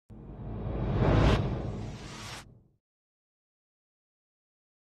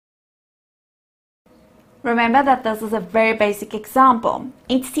Remember that this is a very basic example.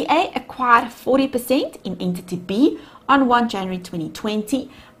 Entity A acquired 40% in Entity B on 1 January 2020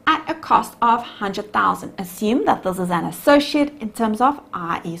 at a cost of 100,000. Assume that this is an associate in terms of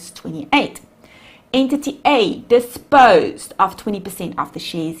IAS 28. Entity A disposed of 20% of the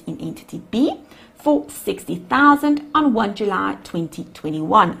shares in Entity B for 60,000 on 1 July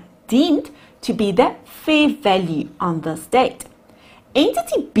 2021, deemed to be the fair value on this date.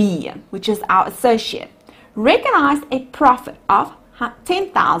 Entity B, which is our associate, recognized a profit of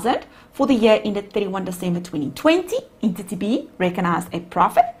 10,000 for the year ended 31 December 2020. Entity B recognized a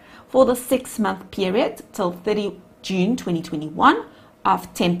profit for the 6-month period till 30 June 2021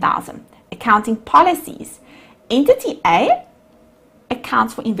 of 10,000. Accounting policies. Entity A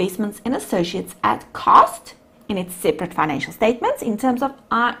accounts for investments in associates at cost in its separate financial statements in terms of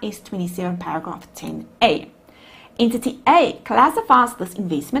IAS 27 paragraph 10A. Entity A classifies this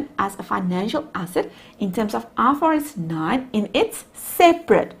investment as a financial asset in terms of IFRS 9 in its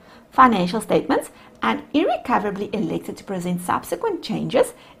separate financial statements and irrecoverably elected to present subsequent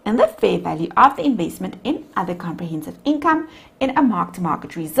changes in the fair value of the investment in other comprehensive income in a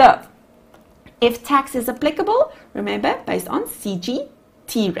mark-to-market reserve. If tax is applicable, remember, based on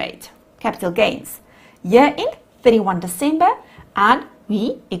CGT rate, capital gains, year end 31 December, and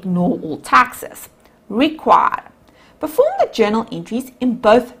we ignore all taxes. Required. Perform the journal entries in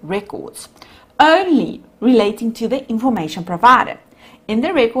both records, only relating to the information provided, in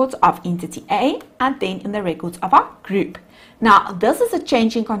the records of Entity A and then in the records of our group. Now, this is a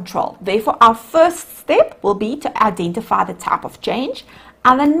change in control. Therefore, our first step will be to identify the type of change,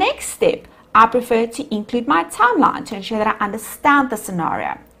 and the next step, I prefer to include my timeline to ensure that I understand the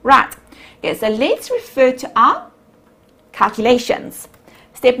scenario. Right. Okay, so let's refer to our calculations.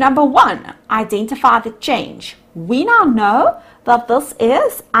 Step number 1, identify the change. We now know that this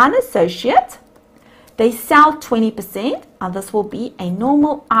is an associate. They sell 20%, and this will be a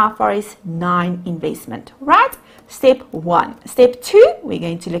normal IFRS 9 investment. Right? Step 1. Step 2, we're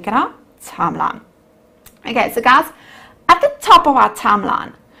going to look at our timeline. Okay, so guys, at the top of our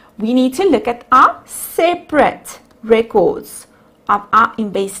timeline, we need to look at our separate records of our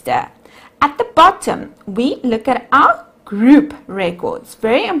investor. At the bottom, we look at our group records.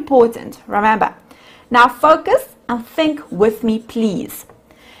 Very important, remember. Now focus and think with me, please.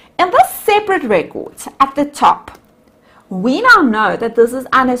 In the separate records at the top, we now know that this is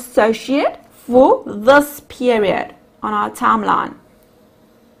an associate for this period on our timeline.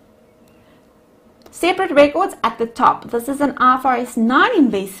 Separate records at the top. This is an IFRS 9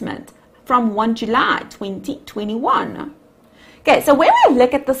 investment from 1 July 2021. Okay, so when we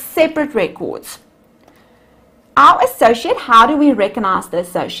look at the separate records, our associate, how do we recognize the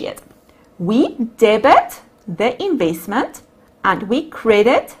associate? We debit the investment and we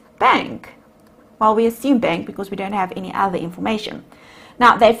credit bank. Well, we assume bank because we don't have any other information.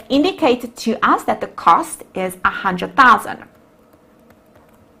 Now, they've indicated to us that the cost is 100,000.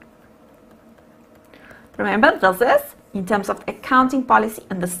 Remember, this is in terms of accounting policy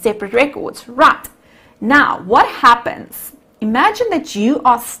and the separate records. Right. Now, what happens? Imagine that you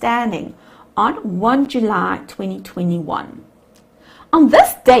are standing on 1 July 2021. On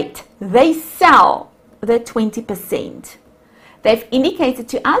this date, they sell the 20%. They've indicated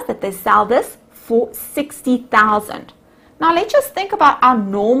to us that they sell this for 60,000. Now, let's just think about our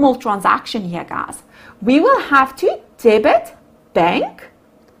normal transaction here, guys. We will have to debit bank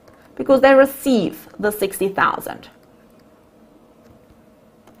because they receive the 60,000.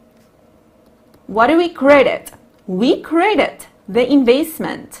 What do we credit? We credit the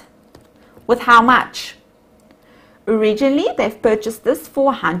investment with how much? Originally, they've purchased this for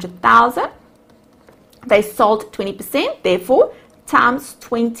 100,000. They sold 20%, therefore, times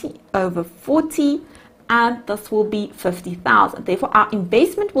 20 over 40, and this will be 50,000. Therefore, our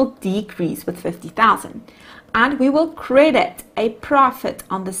investment will decrease with 50,000. And we will credit a profit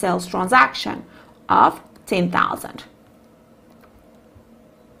on the sales transaction of 10,000.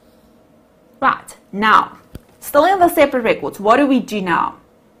 Right, now, still in the separate records, what do we do now?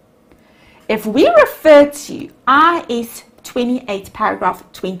 If we refer to IAS 28 paragraph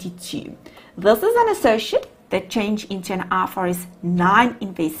 22, this is an associate that changed into an IFRS 9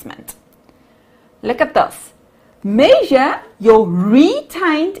 investment. Look at this. Measure your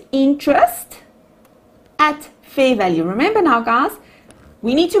retained interest at fair value. Remember now, guys,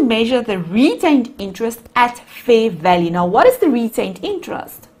 we need to measure the retained interest at fair value. Now, what is the retained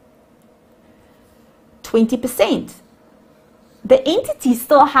interest? 20%. The entity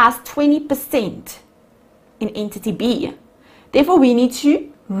still has 20% in entity B. Therefore, we need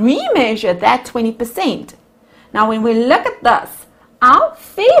to remeasure that 20%. Now, when we look at this, our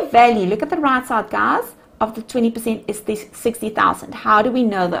fair value, look at the right side, guys, of the 20% is this 60,000. How do we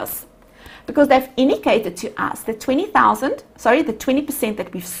know this? Because they've indicated to us the 20%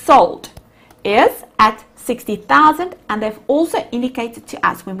 that we've sold is at 60,000, and they've also indicated to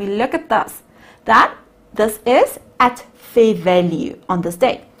us when we look at this that this is at fair value on this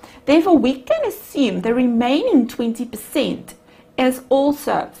date. Therefore, we can assume the remaining 20% is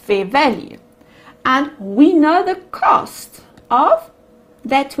also fair value, and we know the cost of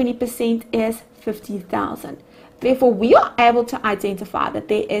that 20% is 50,000. Therefore, we are able to identify that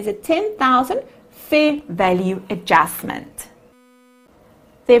there is a 10,000 fair value adjustment.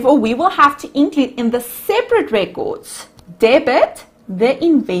 Therefore, we will have to include in the separate records, debit the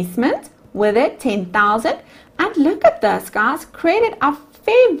investment with a 10,000, and look at this, guys, credit our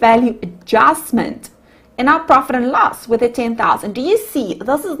fair value adjustment in our profit and loss with a 10,000. Do you see?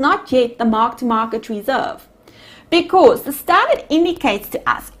 This is not yet the mark-to-market reserve, because the standard indicates to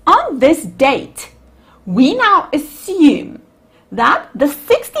us on this date, we now assume that the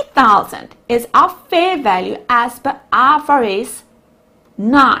 60,000 is our fair value as per IFRS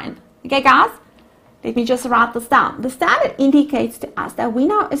 9. Okay, guys, let me just write this down. The standard indicates to us that we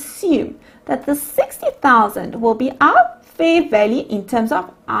now assume that the 60,000 will be our fair value in terms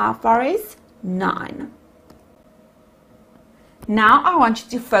of IFRS 9. Now I want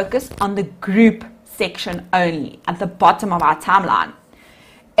you to focus on the group section only at the bottom of our timeline.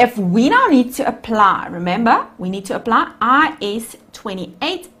 If we now need to apply, remember, we need to apply IAS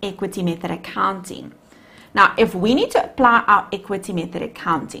 28 equity method accounting. Now, if we need to apply our equity method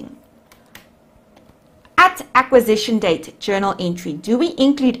accounting, at acquisition date journal entry, do we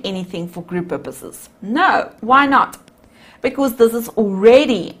include anything for group purposes? No. Why not? Because this is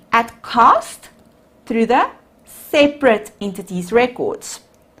already at cost through the separate entities records.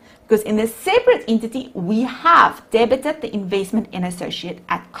 Because in the separate entity, we have debited the investment in associate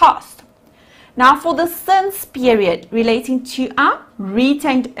at cost. Now, for the since period relating to our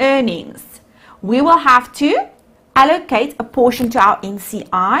retained earnings, we will have to allocate a portion to our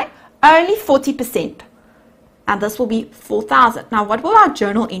NCI, only 40%. And this will be 4,000. Now, what will our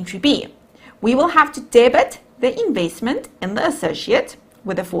journal entry be? We will have to debit the investment in the associate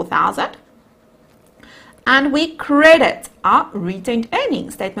with the 4,000. And we credit our retained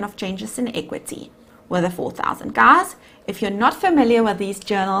earnings, statement of changes in equity, with the 4,000. Guys, if you're not familiar with these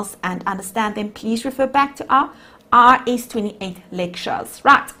journals and understand them, please refer back to our IAS 28 lectures.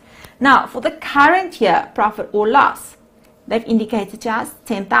 Right. Now, for the current year profit or loss, they've indicated to us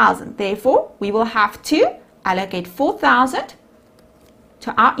 10,000. Therefore, we will have to allocate 4,000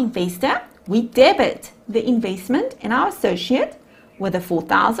 to our investor. We debit the investment in our associate with the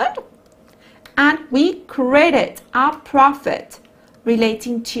 4,000. And we credit our profit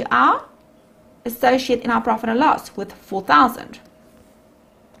relating to our associate in our profit and loss with 4,000.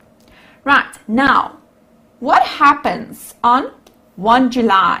 Right, now, what happens on 1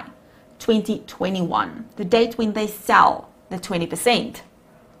 July 2021, the date when they sell the 20%?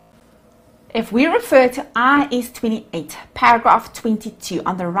 If we refer to IAS 28, paragraph 22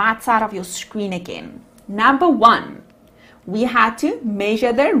 on the right side of your screen again, number 1, we had to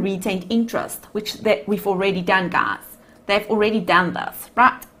measure the retained interest, which we've already done, guys. They've already done this,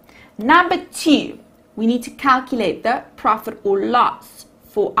 right? Number 2, we need to calculate the profit or loss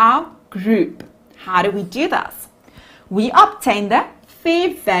for our group. How do we do this? We obtain the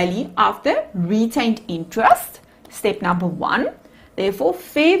fair value of the retained interest, step number 1. Therefore,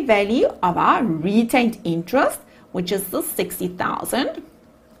 fair value of our retained interest, which is the 60,000,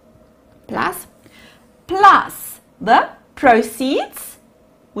 plus the proceeds,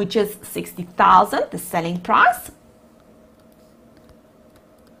 which is 60,000, the selling price,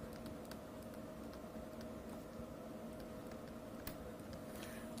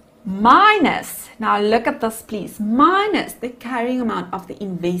 minus, now look at this please, minus the carrying amount of the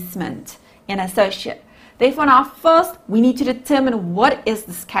investment in associate. Therefore, now first we need to determine what is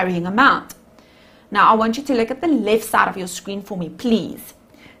this carrying amount. Now I want you to look at the left side of your screen for me, please.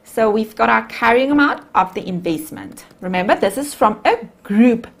 So we've got our carrying amount of the investment. Remember, this is from a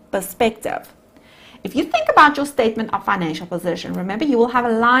group perspective. If you think about your statement of financial position, remember you will have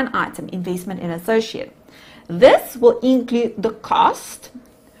a line item, investment in associate. This will include the cost,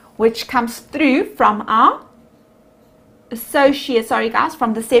 which comes through from our associate,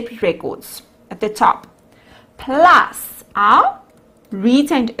 from the separate records at the top, plus our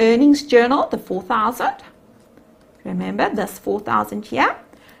retained earnings journal, the 4,000. Remember this 4,000 here.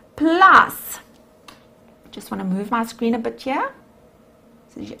 Plus, just want to move my screen a bit here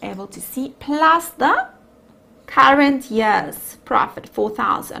so you're able to see, plus the current year's profit,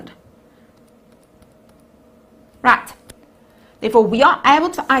 4,000. Right. Therefore, we are able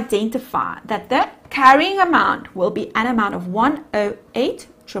to identify that the carrying amount will be an amount of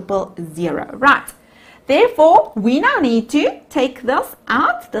 108,000. Right. Therefore, we now need to take this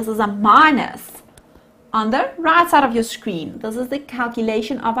out. This is a minus. On the right side of your screen, this is the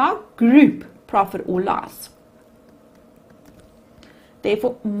calculation of our group profit or loss.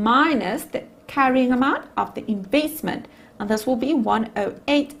 Therefore, minus the carrying amount of the investment, and this will be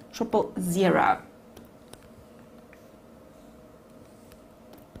 108,000.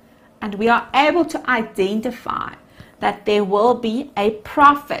 And we are able to identify that there will be a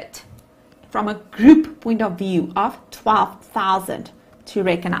profit from a group point of view of 12,000 to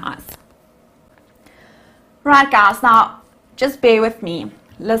recognize. Right, guys, now just bear with me.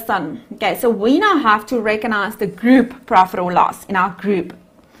 Listen, okay, so we now have to recognize the group profit or loss in our group.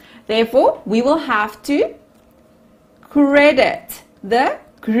 Therefore, we will have to credit the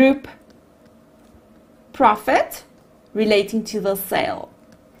group profit relating to the sale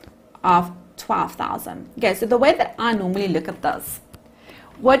of 12,000. Okay, so the way that I normally look at this,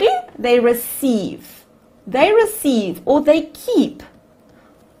 what do they receive? They receive or they keep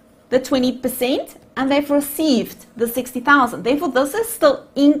the 20%, and they've received the 60,000. Therefore, this is still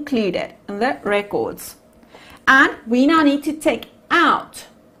included in the records. And we now need to take out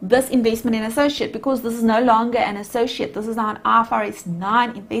this investment in associate because this is no longer an associate. This is now an IFRS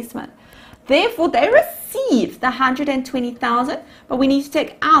 9 investment. Therefore, they received the 120,000, but we need to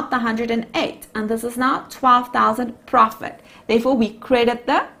take out the 108, and this is now 12,000 profit. Therefore, we credit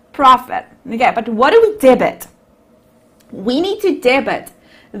the profit. Okay, but what do we debit? We need to debit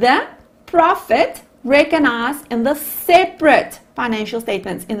the profit recognized in the separate financial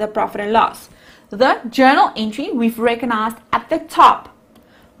statements in the profit and loss. The journal entry we've recognized at the top.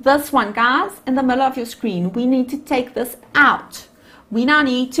 This one, guys, in the middle of your screen, we need to take this out. We now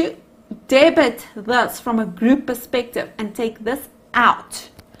need to debit this from a group perspective and take this out.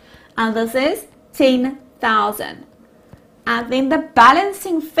 And this is 10,000. And then the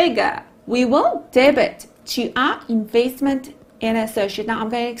balancing figure, we will debit to our investment in associate. Now, I'm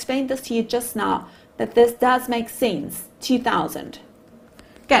going to explain this to you just now, that this does make sense. 2,000.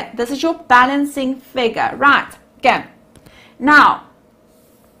 Okay, this is your balancing figure, right? Okay. Now,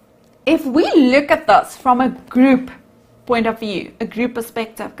 if we look at this from a group point of view, a group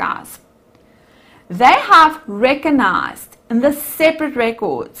perspective, guys, they have recognized in the separate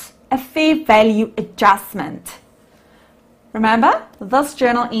records a fair value adjustment. Remember, this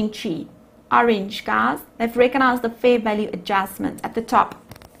journal entry, orange, guys, they've recognized the fair value adjustment at the top.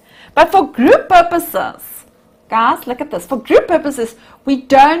 But for group purposes, guys, look at this. For group purposes, we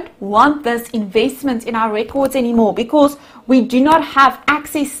don't want this investment in our records anymore because we do not have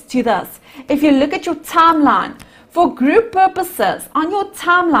access to this. If you look at your timeline, for group purposes, on your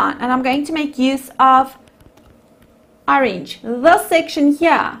timeline, and I'm going to make use of orange, this section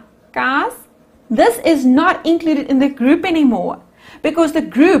here, guys, this is not included in the group anymore because the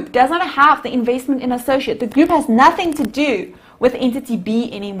group does not have the investment in associate. The group has nothing to do with entity B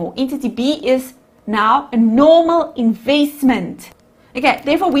anymore. Entity B is now a normal investment. Okay,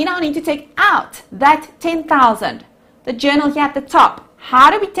 therefore we now need to take out that 10,000, the journal here at the top. How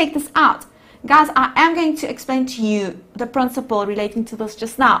do we take this out? Guys, I am going to explain to you the principle relating to this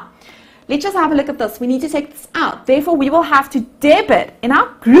just now. Let's just have a look at this. We need to take this out. Therefore, we will have to debit in our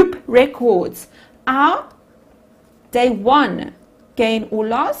group records our day one gain or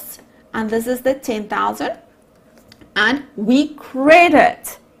loss, and this is the 10,000, and we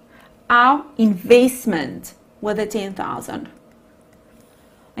credit our investment with the 10,000.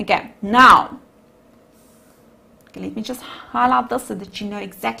 Okay, now, let me just highlight this so that you know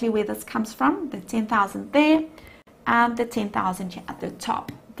exactly where this comes from. The 10,000 there and the 10,000 here at the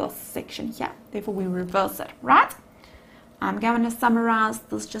top, this section here. Therefore, we reverse it, right? I'm going to summarize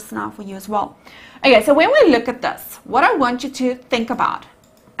this just now for you as well. Okay, so when we look at this, what I want you to think about,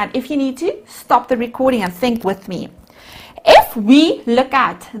 and if you need to, stop the recording and think with me. If we look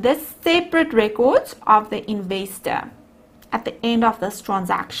at the separate records of the investor at the end of this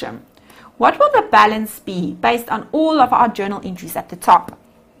transaction, what will the balance be based on all of our journal entries at the top?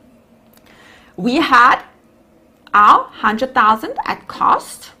 We had our 100,000 at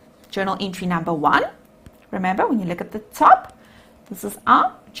cost, journal entry number 1. Remember, when you look at the top, this is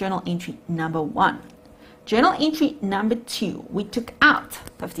our journal entry number 1. Journal entry number 2, we took out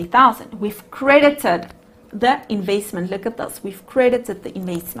 50,000. We've credited the investment. Look at this. We've credited the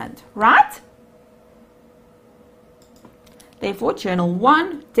investment, right? Therefore, journal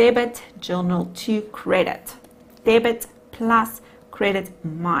 1, debit, journal 2, credit. Debit plus credit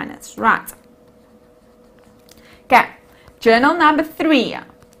minus, right? Okay, journal number 3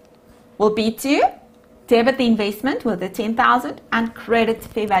 will be to debit the investment with the 10,000 and credit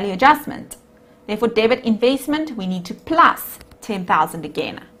fair value adjustment. Therefore, debit investment, we need to plus 10,000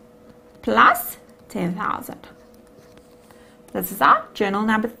 again. Plus 10,000. This is our journal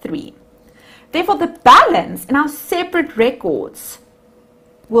number 3. Therefore, the balance in our separate records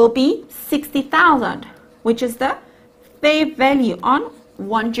will be 60,000, which is the fair value on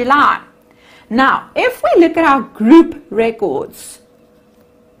 1 July. Now, if we look at our group records,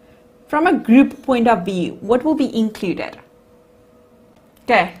 from a group point of view, what will be included?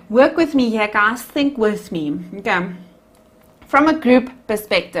 Okay, work with me here, guys. Think with me. Okay, from a group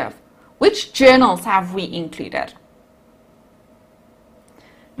perspective, which journals have we included?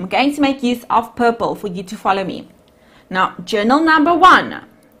 I'm going to make use of purple for you to follow me. Now, journal number 1,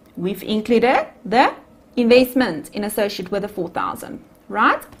 we've included the investment in associate with the 4,000,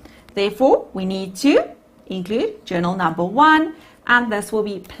 right? Therefore, we need to include journal number 1, and this will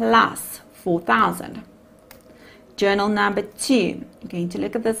be plus 4,000. Journal number 2, I'm going to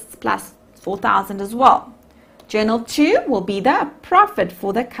look at this plus 4,000 as well. Journal 2 will be the profit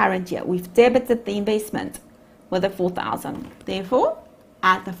for the current year. We've debited the investment with the 4,000. Therefore,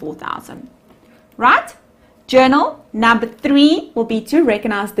 add the 4,000. Right? Journal number 3 will be to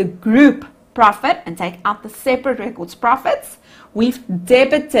recognize the group profit and take out the separate records profits. We've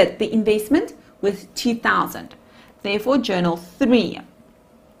debited the investment with 2,000. Therefore, journal 3,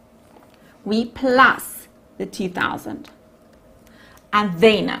 we plus the 2,000. And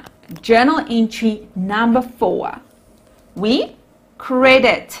then journal entry number 4, we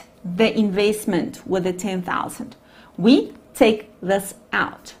credit the investment with the 10,000. We take this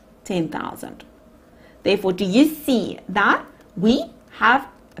out, 10,000. Therefore, do you see that we have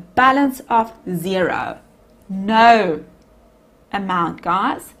a balance of 0? No amount,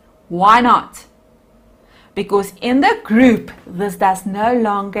 guys. Why not? Because in the group, this does no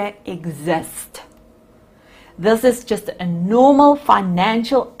longer exist. This is just a normal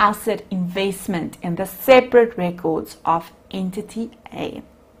financial asset investment in the separate records of entity A.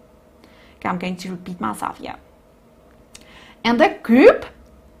 Okay, I'm going to repeat myself here. In the group,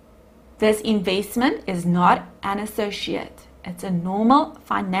 this investment is not an associate. It's a normal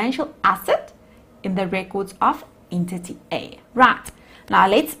financial asset in the records of entity A. Right. Now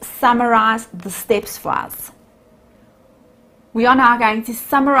let's summarize the steps for us. We are now going to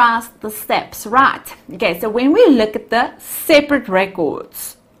summarize the steps, right? Okay, so when we look at the separate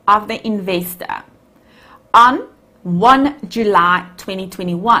records of the investor on 1 July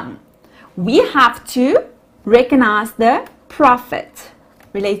 2021, we have to recognize the profit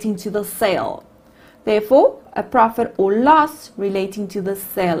relating to the sale. Therefore, a profit or loss relating to the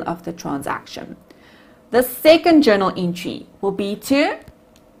sale of the transaction. The second journal entry will be to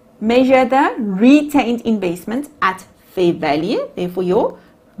measure the retained investment at fair value. Therefore, your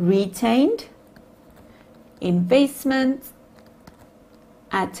retained investment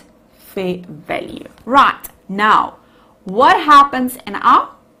at fair value. Right. Now, what happens in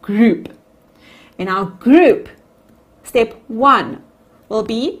our group? In our group, step 1 will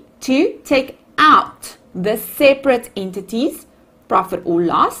be to take out the separate entities, profit or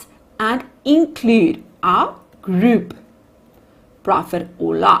loss, and include our group profit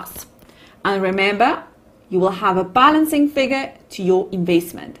or loss. And remember, you will have a balancing figure to your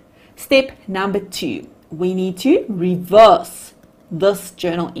investment. Step number 2, we need to reverse this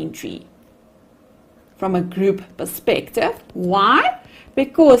journal entry from a group perspective. Why?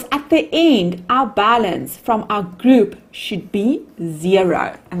 Because at the end, our balance from our group should be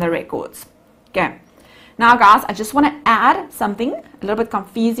 0 in the records. Okay. Now, guys, I just want to add something a little bit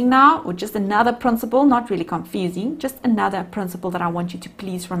confusing now, or just another principle, not really confusing, just another principle that I want you to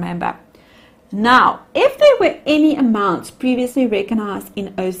please remember. Now, if there were any amounts previously recognized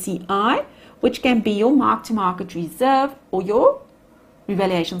in OCI, which can be your mark-to-market reserve or your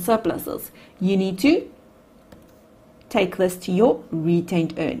revaluation surpluses, you need to take this to your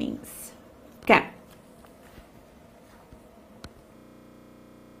retained earnings. Okay,